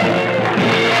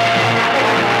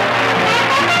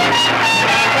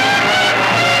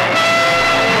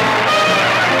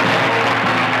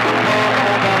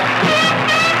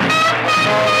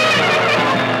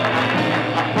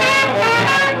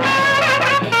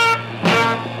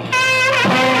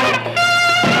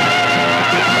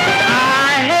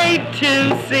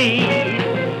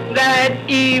 That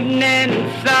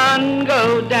evening sun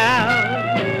go down.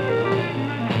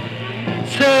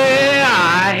 Say,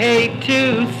 I hate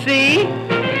to see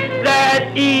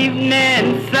that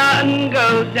evening sun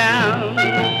go down.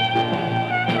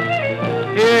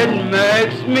 It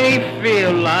makes me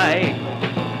feel like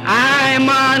I'm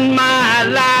on my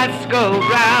last go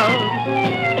round.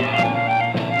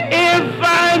 If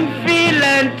I'm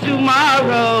feeling too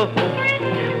tomorrow,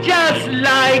 just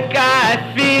like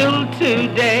I feel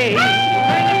today.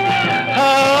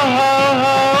 Ho, ho,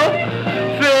 ho,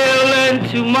 feeling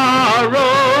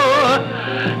tomorrow,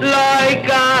 like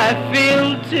I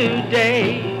feel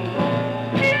today.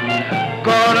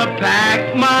 Gonna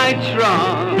pack my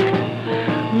trunk,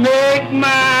 make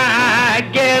my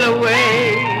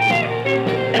getaway.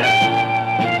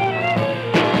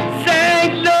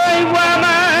 St. Louis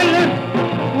woman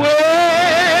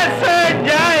wears her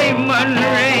diamond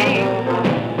ring.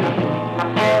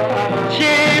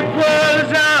 She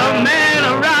pulls a man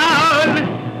around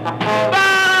by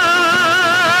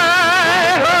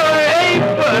her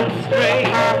apron string.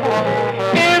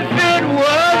 If it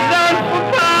wasn't for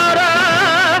powder,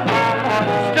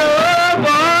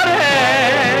 store-bought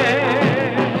hair,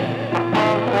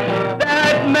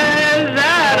 that man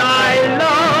that I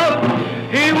love,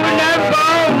 he would never go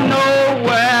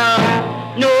nowhere,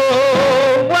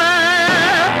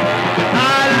 nowhere. I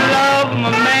love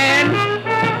my man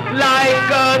like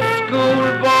a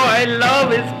schoolboy love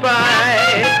his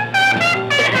pie.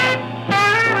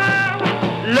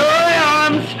 Louis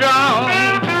Armstrong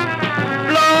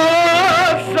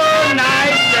blows so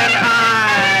nice and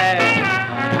high.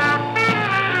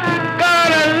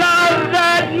 Gonna love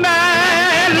that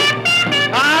man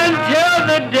until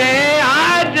the day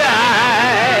I die.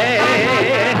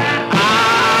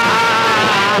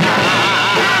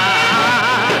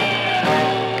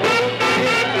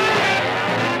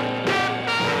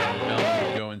 Velma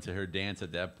would go into her dance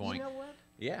at that point. You know what?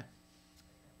 Yeah.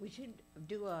 We should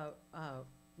do a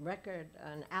record,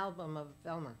 an album of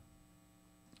Velma.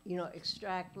 You know,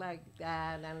 Extract Like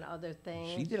That and other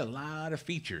things. She did a lot of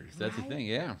features. That's the Right? thing,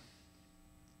 yeah.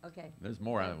 Okay. There's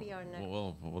more. That'd be our next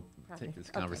We'll take project. this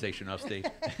Okay. conversation off stage.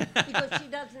 Because she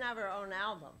doesn't have her own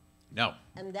album. No.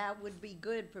 And that would be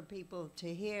good for people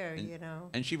to hear, you know.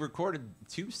 And she recorded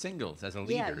 2 singles as a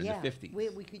leader in the 50s.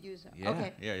 We could use that. Yeah,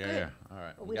 okay. yeah. Good. All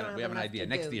right. Well, we don't We have have an enough idea. to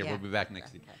Next do, year, yeah. we'll be back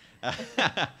next year.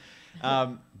 Okay.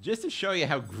 Just to show you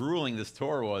how grueling this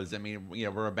tour was, I mean, you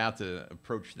know, we're about to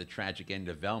approach the tragic end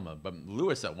of Velma, but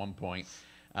Louis at one point,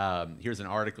 here's an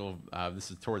article,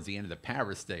 this is towards the end of the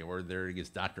Paris day, where there is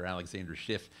Dr. Alexander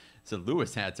Schiff. So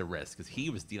Louis had to rest because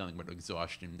he was dealing with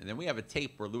exhaustion. And then we have a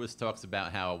tape where Louis talks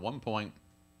about how at one point,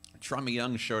 Trummy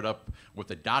Young showed up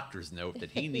with a doctor's note that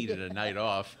he needed a night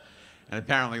off. And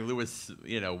apparently Louis,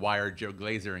 you know, wired Joe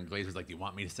Glazer, and Glazer's like, "Do you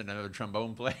want me to send another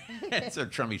trombone player?" So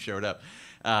Trummy showed up.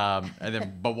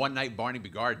 But one night Barney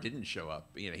Bigard didn't show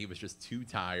up. You know, he was just too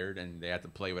tired, and they had to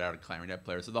play without a clarinet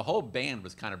player. So the whole band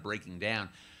was kind of breaking down.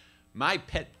 My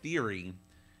pet theory,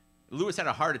 Louis had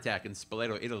a heart attack in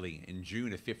Spoleto, Italy in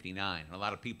June of '59. And a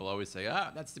lot of people always say,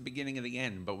 that's the beginning of the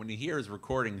end. But when you hear his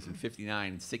recordings in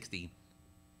 '59 and '60,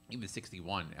 even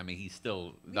 '61, I mean, he's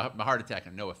still, the heart attack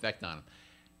had no effect on him.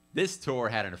 This tour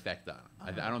had an effect on him.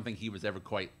 I don't think he was ever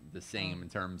quite the same in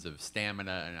terms of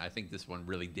stamina, and I think this one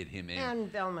really did him in. And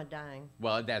Velma dying.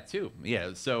 Well, that too,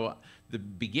 yeah. So the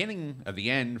beginning of the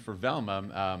end for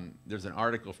Velma, there's an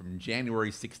article from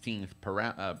January 16th,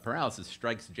 paralysis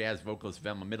strikes jazz vocalist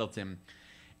Velma Middleton,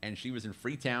 and she was in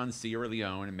Freetown, Sierra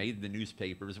Leone, and made the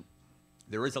newspapers.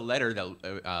 There is a letter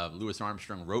that Louis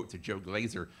Armstrong wrote to Joe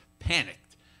Glazer,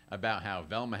 panicked about how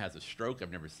Velma has a stroke.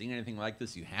 I've never seen anything like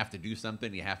this. You have to do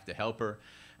something. You have to help her.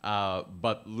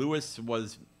 But Louis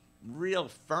was real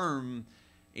firm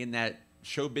in that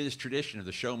showbiz tradition of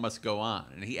the show must go on.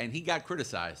 And he got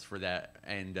criticized for that.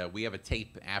 And we have a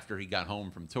tape after he got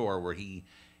home from tour where he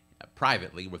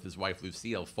privately with his wife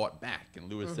Lucille fought back. And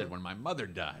Louis said, when my mother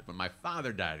died, when my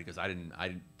father died, because I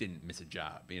didn't miss a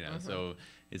job, you know. So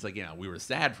it's like, you know, we were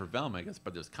sad for Velma, I guess,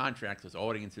 but there's contracts, there's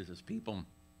audiences, there's people.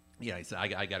 Yeah, he said,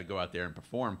 I got to go out there and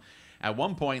perform. At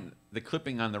one point, the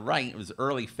clipping on the right, it was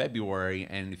early February,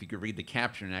 and if you could read the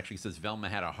caption, it actually says Velma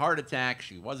had a heart attack.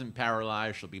 She wasn't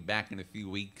paralyzed. She'll be back in a few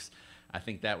weeks. I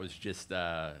think that was just,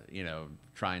 you know,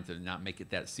 trying to not make it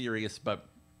that serious. But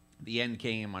the end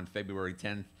came on February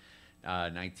 10th,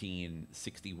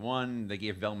 1961. They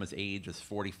gave Velma's age as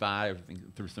 45. I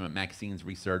think through some of Maxine's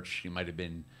research, she might have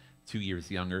been 2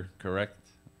 years younger, correct?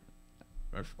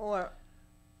 Or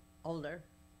older.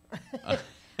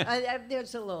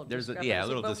 There's a little discrepancy. Yeah, a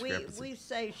little but discrepancy. We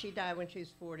say she died when she was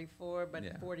 44, but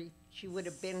Yeah. 40 she would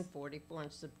have been 44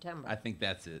 in September. I think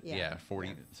that's it. Yeah. Yeah, 40.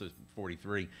 Yeah. So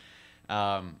 43.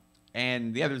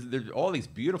 And yeah, there's all these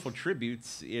beautiful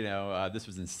tributes. You know, this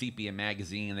was in Sepia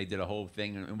magazine. They did a whole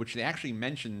thing in which they actually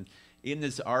mentioned in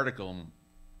this article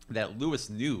that Louis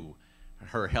knew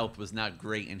her health was not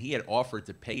great, and he had offered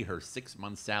to pay her 6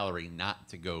 months' salary not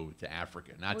to go to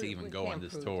Africa, not to even go on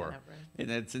this tour. That, right?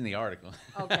 And it's in the article.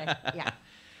 Okay, yeah.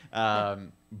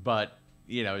 But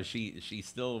you know, she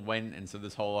still went, and so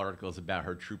this whole article is about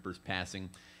her troopers passing.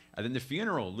 And then the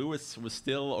funeral, Louis was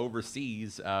still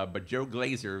overseas, but Joe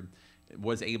Glazer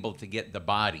was able to get the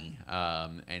body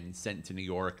and sent to New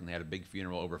York, and they had a big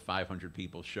funeral. Over 500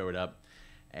 people showed up.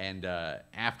 And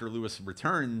after Louis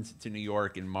returned to New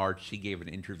York in March, he gave an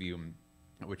interview in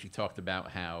which he talked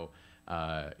about how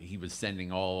he was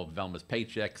sending all of Velma's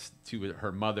paychecks to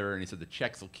her mother, and he said, the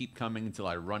checks will keep coming until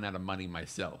I run out of money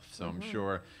myself. So I'm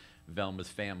sure Velma's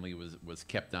family was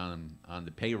kept on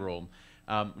the payroll.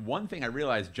 One thing I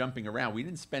realized jumping around, we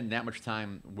didn't spend that much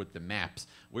time with the maps.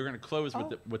 We're going to close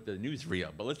with the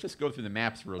newsreel, but let's just go through the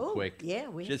maps real quick. Yeah,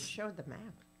 we just showed the map.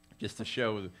 Just to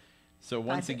show. So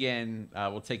once again,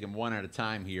 we'll take them one at a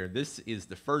time here. This is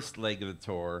the first leg of the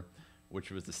tour, which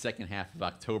was the second half of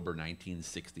October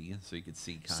 1960. So you could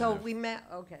see kind of. So we met.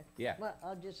 Okay. Yeah. Well,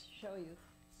 I'll just show you.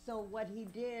 So what he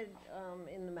did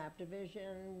in the map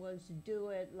division was do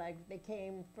it like they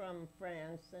came from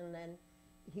France, and then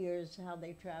here's how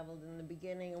they traveled in the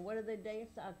beginning. And what are the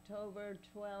dates? October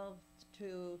 12th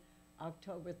to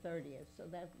October 30th. So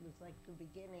that was like the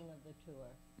beginning of the tour.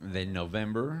 And then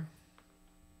November.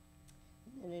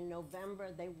 And in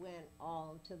November, they went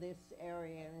all to this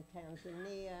area in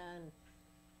Tanzania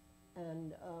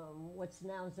and what's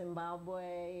now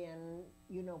Zimbabwe, and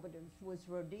you know, but it was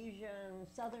Rhodesia, and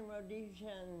southern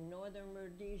Rhodesia, and northern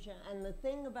Rhodesia. And the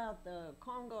thing about the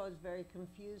Congo is very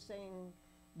confusing.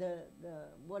 The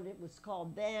what it was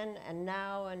called then and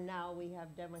now we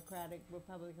have Democratic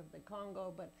Republic of the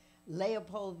Congo, but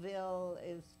Leopoldville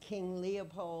is King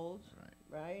Leopold,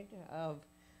 right, of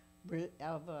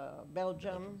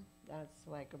Belgium. That's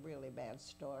like a really bad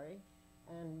story.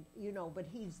 And, you know, but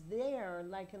he's there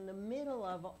like in the middle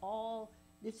of all,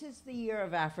 this is the year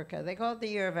of Africa. They call it the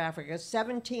year of Africa.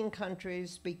 17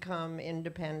 countries become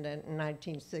independent in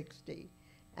 1960.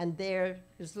 And there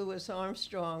is Louis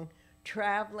Armstrong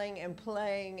traveling and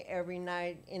playing every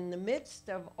night in the midst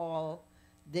of all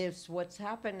this, what's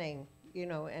happening, you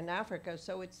know, in Africa.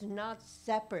 So it's not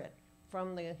separate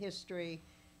from the history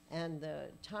and the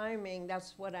timing.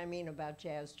 That's what I mean about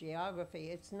jazz geography.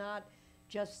 It's not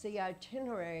just the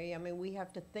itinerary. I mean, we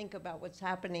have to think about what's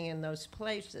happening in those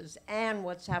places and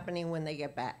what's happening when they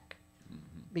get back.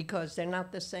 Because they're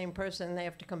not the same person. They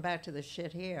have to come back to the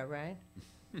shit here, right?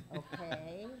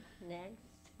 Okay, next.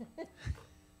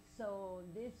 So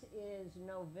this is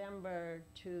November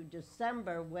to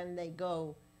December when they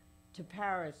go to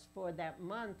Paris for that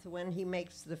month when he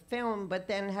makes the film, but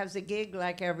then has a gig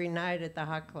like every night at the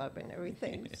Hot Club and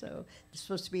everything. So it's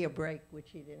supposed to be a break, which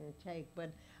he didn't take.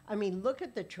 But I mean, look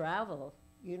at the travel,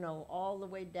 you know, all the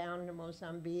way down to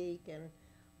Mozambique and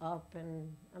up,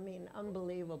 and I mean,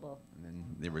 unbelievable. And then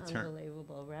the return.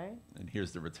 Unbelievable, right? And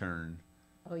here's the return.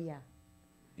 Oh, yeah.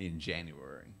 In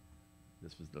January.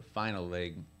 This was the final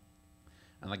leg.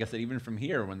 And like I said, even from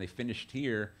here, when they finished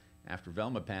here, after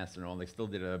Velma passed and all, they still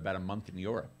did about a month in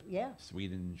Europe. Yeah.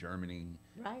 Sweden, Germany.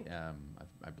 Right.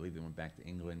 I believe they went back to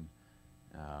England.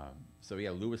 So yeah,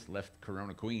 Louis left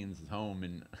Corona, Queens, his home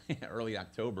in early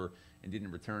October and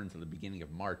didn't return until the beginning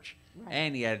of March. Right.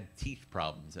 And he had teeth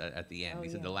problems at the end. He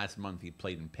said the last month he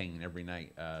played in pain every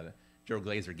night. Joe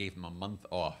Glazer gave him a month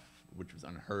off, which was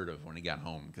unheard of when he got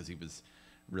home because he was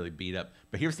really beat up.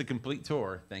 But here's the complete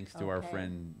tour, thanks to our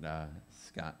friend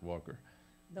Scott Walker.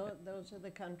 Those are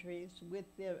the countries with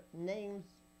the names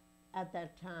at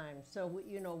that time. So,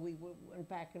 you know, we went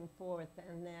back and forth.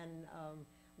 And then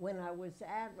when I was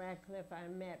at Radcliffe, I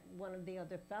met one of the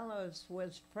other fellows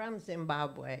was from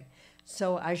Zimbabwe.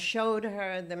 So I showed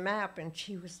her the map, and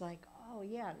she was like, oh,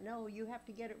 yeah, no, you have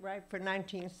to get it right for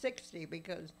 1960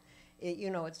 because, you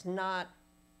know, it's not,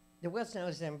 there was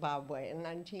no Zimbabwe in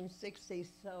 1960,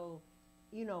 so,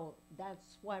 you know,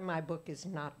 that's why my book is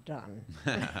not done.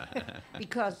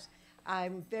 Because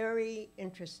I'm very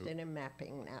interested in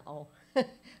mapping now.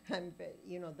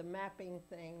 You know, the mapping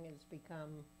thing has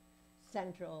become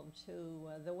central to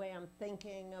the way I'm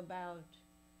thinking about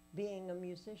being a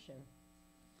musician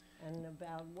and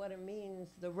about what it means,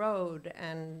 the road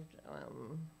and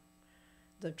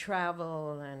the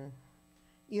travel. And,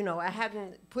 you know, I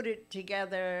hadn't put it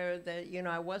together that, you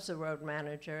know, I was a road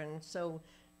manager. And so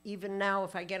even now,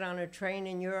 if I get on a train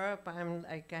in Europe, I'm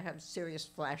like, I have serious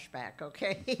flashback,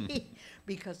 okay?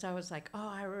 Because I was like, oh,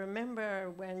 I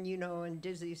remember when, you know, and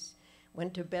Dizzy's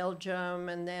went to Belgium,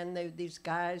 and then these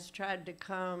guys tried to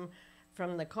come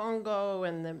from the Congo,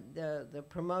 and the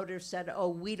promoter said, oh,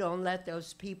 we don't let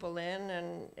those people in,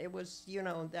 and it was, you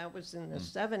know, that was in the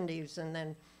 70s, and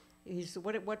then he said,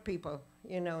 what people?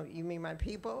 You know, you mean my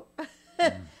people?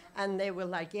 And they were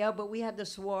like, yeah, but we had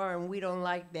this war, and we don't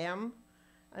like them.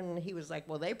 And he was like,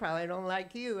 well, they probably don't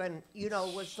like you. And, you know,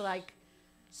 it was like,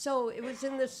 so it was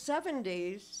in the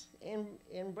 70s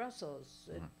in Brussels.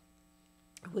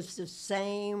 It was the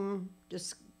same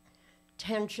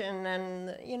tension,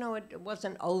 and, you know, it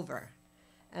wasn't over.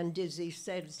 And Dizzy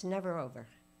said, it's never over.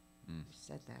 He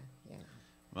said that, yeah.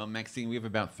 Well, Maxine, we have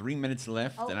about 3 minutes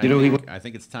left, Oh. and I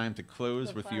think it's time to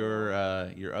close with your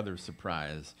other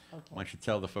surprise. Okay. Why don't you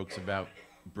tell the folks about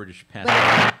British But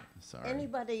passport? Sorry.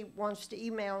 anybody wants to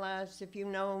email us if you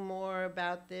know more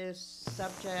about this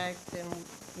subject, then,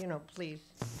 you know, please,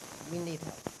 we need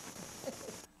help.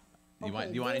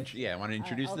 You want to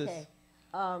introduce this?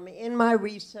 Okay. In my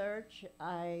research,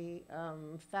 I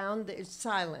found that it's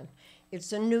silent.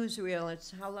 It's a newsreel.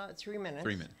 It's how long? 3 minutes.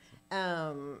 3 minutes.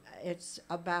 It's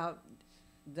about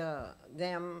the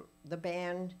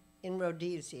band in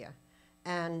Rhodesia,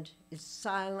 and it's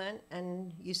silent.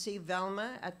 And you see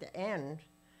Velma at the end.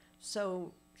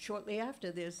 So shortly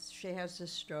after this, she has a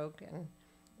stroke and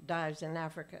dies in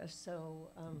Africa.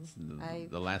 So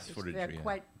the last footage we have.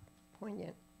 quite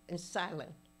poignant and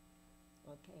silent.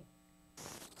 Okay.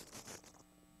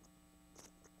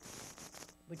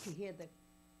 But you hear that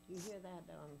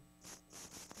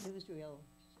newsreel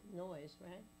noise,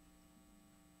 right?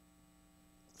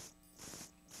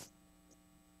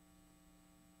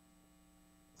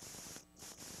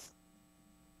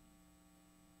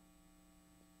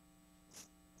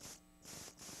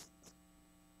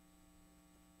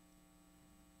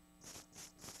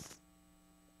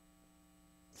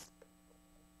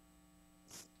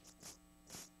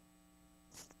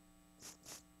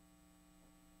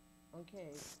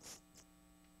 Okay.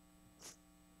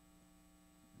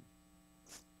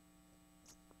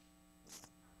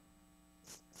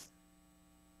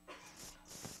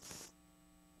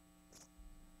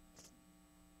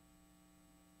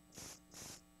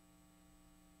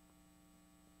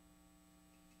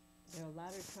 There are a lot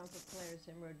of trumpet players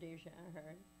in Rhodesia, I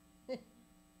heard.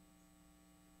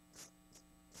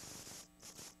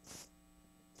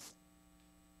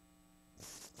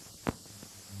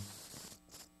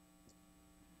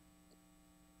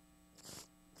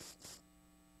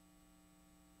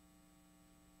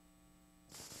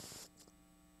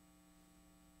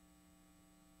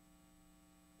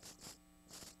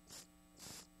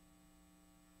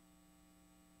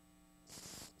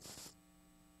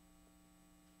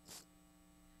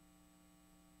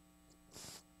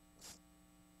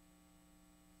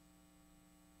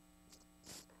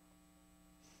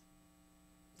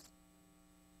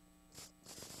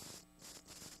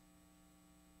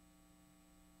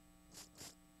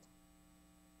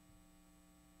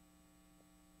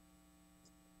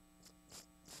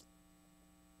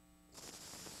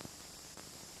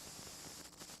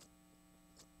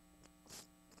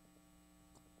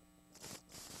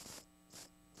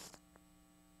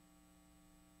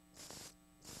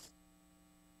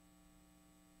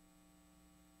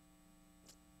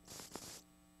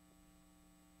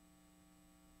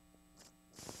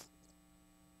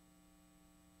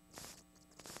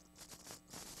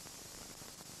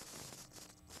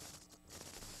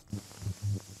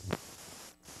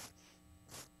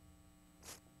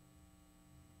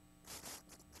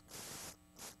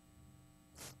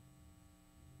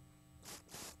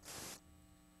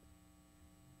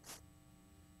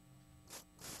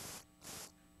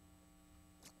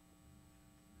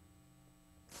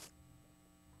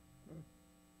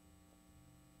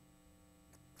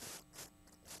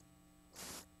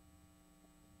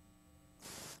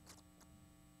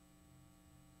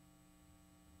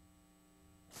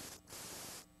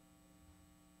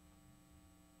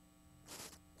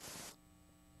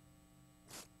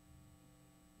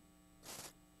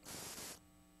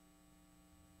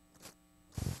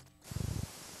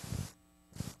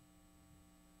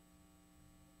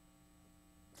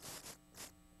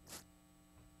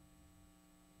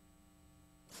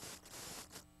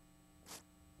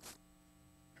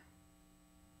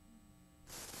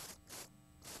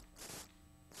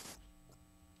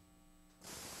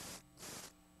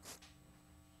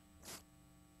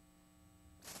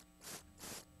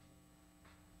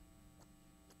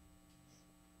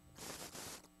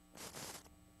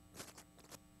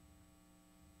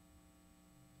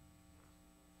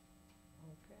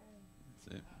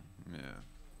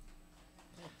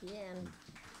 the end.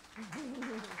 I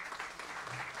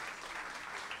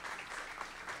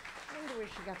wonder where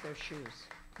she got those shoes.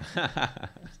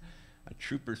 A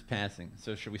trooper's passing.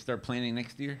 So should we start planning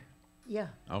next year? Yeah.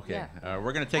 Okay. Yeah.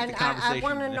 We're going to take And the conversation. I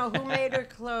want to know who made her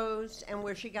clothes and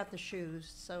where she got the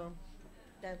shoes. So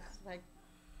that's like,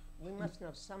 we must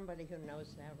know somebody who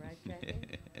knows that, right,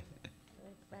 Jackie?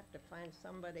 We have to find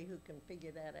somebody who can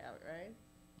figure that out, right?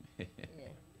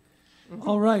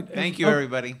 All right. Thank you,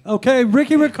 everybody. Okay,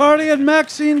 Ricky Riccardi and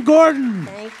Maxine Gordon.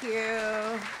 Thank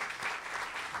you.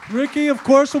 Ricky, of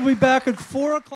course, will be back at 4 o'clock.